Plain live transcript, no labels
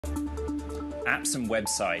Apps and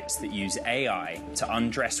websites that use AI to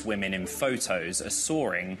undress women in photos are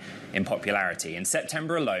soaring in popularity. In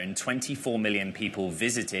September alone, 24 million people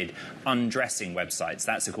visited undressing websites.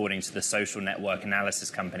 That's according to the social network analysis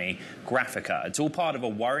company Graphica. It's all part of a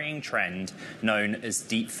worrying trend known as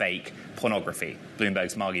deepfake pornography.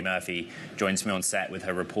 Bloomberg's Margie Murphy joins me on set with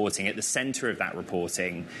her reporting. At the center of that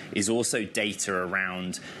reporting is also data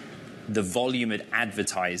around the volume of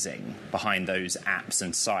advertising behind those apps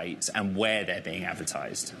and sites and where they're being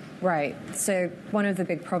advertised. Right. So one of the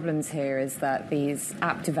big problems here is that these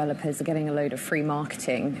app developers are getting a load of free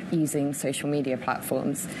marketing using social media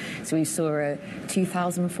platforms. So we saw a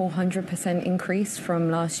 2,400% increase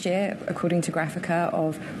from last year, according to Graphica,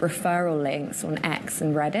 of referral links on X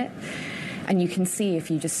and Reddit. And you can see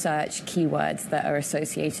if you just search keywords that are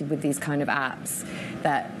associated with these kind of apps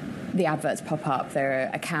that the adverts pop up. There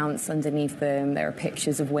are accounts underneath them. There are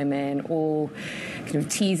pictures of women all kind of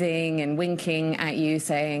teasing and winking at you,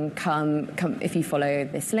 saying, come, if you follow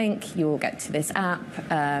this link, you'll get to this app.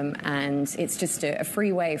 And it's just a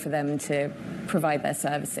free way for them to provide their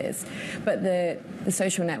services. But the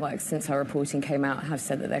social networks, since our reporting came out, have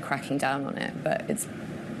said that they're cracking down on it. But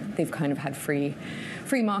they've kind of had free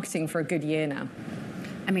marketing for a good year now.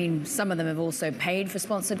 I mean, some of them have also paid for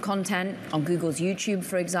sponsored content on Google's YouTube,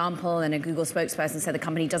 for example, and a Google spokesperson said the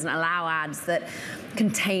company doesn't allow ads that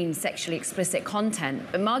contain sexually explicit content.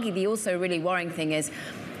 But Margie, the also really worrying thing is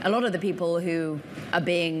a lot of the people who are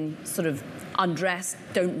being sort of undressed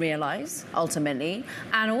don't realize ultimately,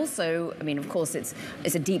 and also, I mean, of course it's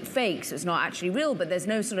a deep fake, so it's not actually real, but there's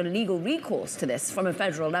no sort of legal recourse to this from a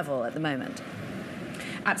federal level at the moment.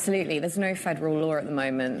 Absolutely. There's no federal law at the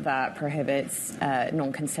moment that prohibits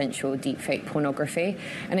non-consensual deepfake pornography.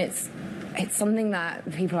 And it's something that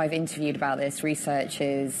people I've interviewed about this,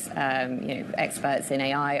 researchers, experts in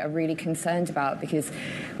AI, are really concerned about, because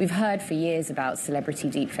we've heard for years about celebrity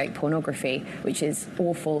deepfake pornography, which is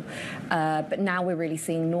awful. But now we're really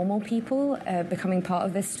seeing normal people becoming part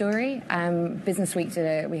of this story. Business Week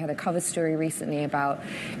we had a cover story recently about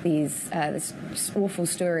this awful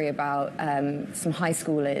story about some high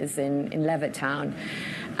schoolers in Levittown.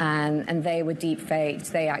 And they were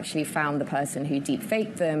deep-faked. They actually found the person who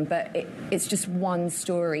deep-faked them. But it's just one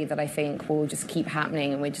story that I think will just keep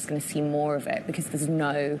happening, and we're just going to see more of it because there's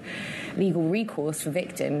no legal recourse for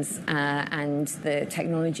victims, and the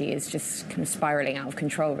technology is just kind of spiraling out of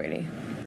control, really.